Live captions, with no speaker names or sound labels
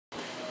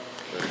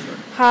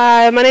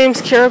Hi, my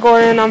name's Kira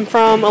Gordon. I'm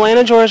from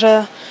Atlanta,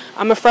 Georgia.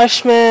 I'm a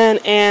freshman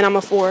and I'm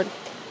a forward.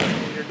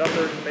 And your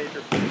number and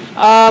major?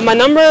 My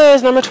number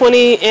is number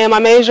 20 and my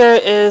major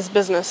is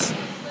business.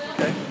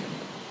 Okay.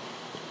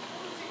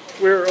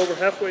 We're over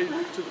halfway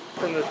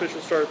from the official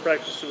start of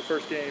practice to the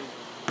first game.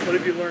 What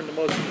have you learned the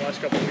most in the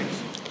last couple of weeks?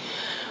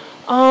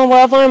 What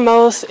I've learned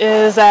most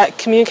is that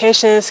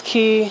communication is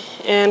key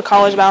in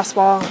college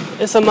basketball.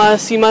 It's a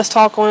must. You must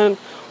talk on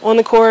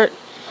the court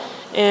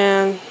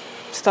and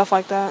stuff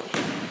like that.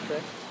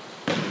 Okay.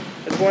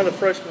 As one of the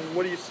freshmen,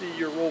 what do you see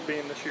your role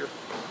being this year?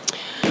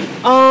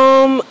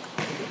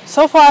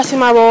 So far I see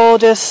my role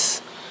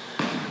just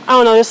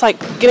like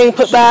getting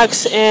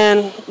putbacks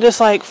and just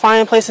like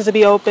finding places to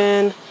be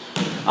open,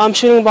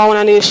 shooting the ball when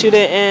I need to shoot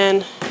it,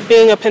 and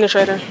being a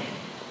penetrator.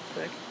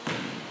 Okay.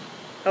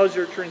 How's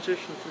your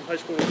transition from high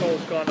school to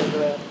college gone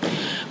overall?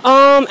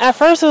 At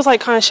first it was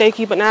like kind of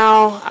shaky, but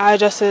now I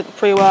adjusted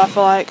pretty well. I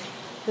feel like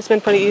it's been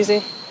pretty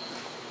easy.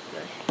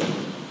 Okay.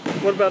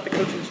 What about the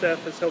coaching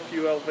staff has helped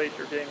you elevate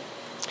your game?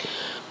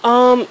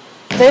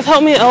 They've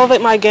helped me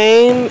elevate my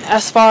game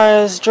as far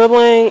as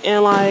dribbling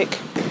and like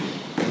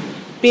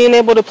being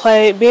able to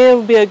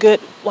be a good,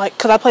 like,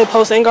 because I play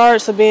post and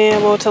guard, so being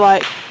able to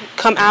like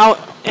come out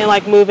and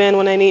like move in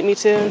when they need me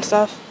to and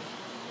stuff.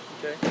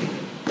 Okay.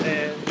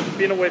 And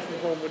being away from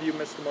home, what do you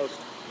miss the most?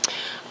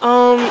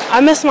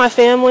 I miss my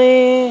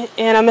family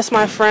and I miss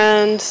my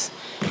friends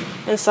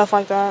and stuff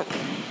like that.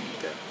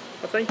 Okay.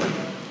 Well, thank you.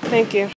 Thank you.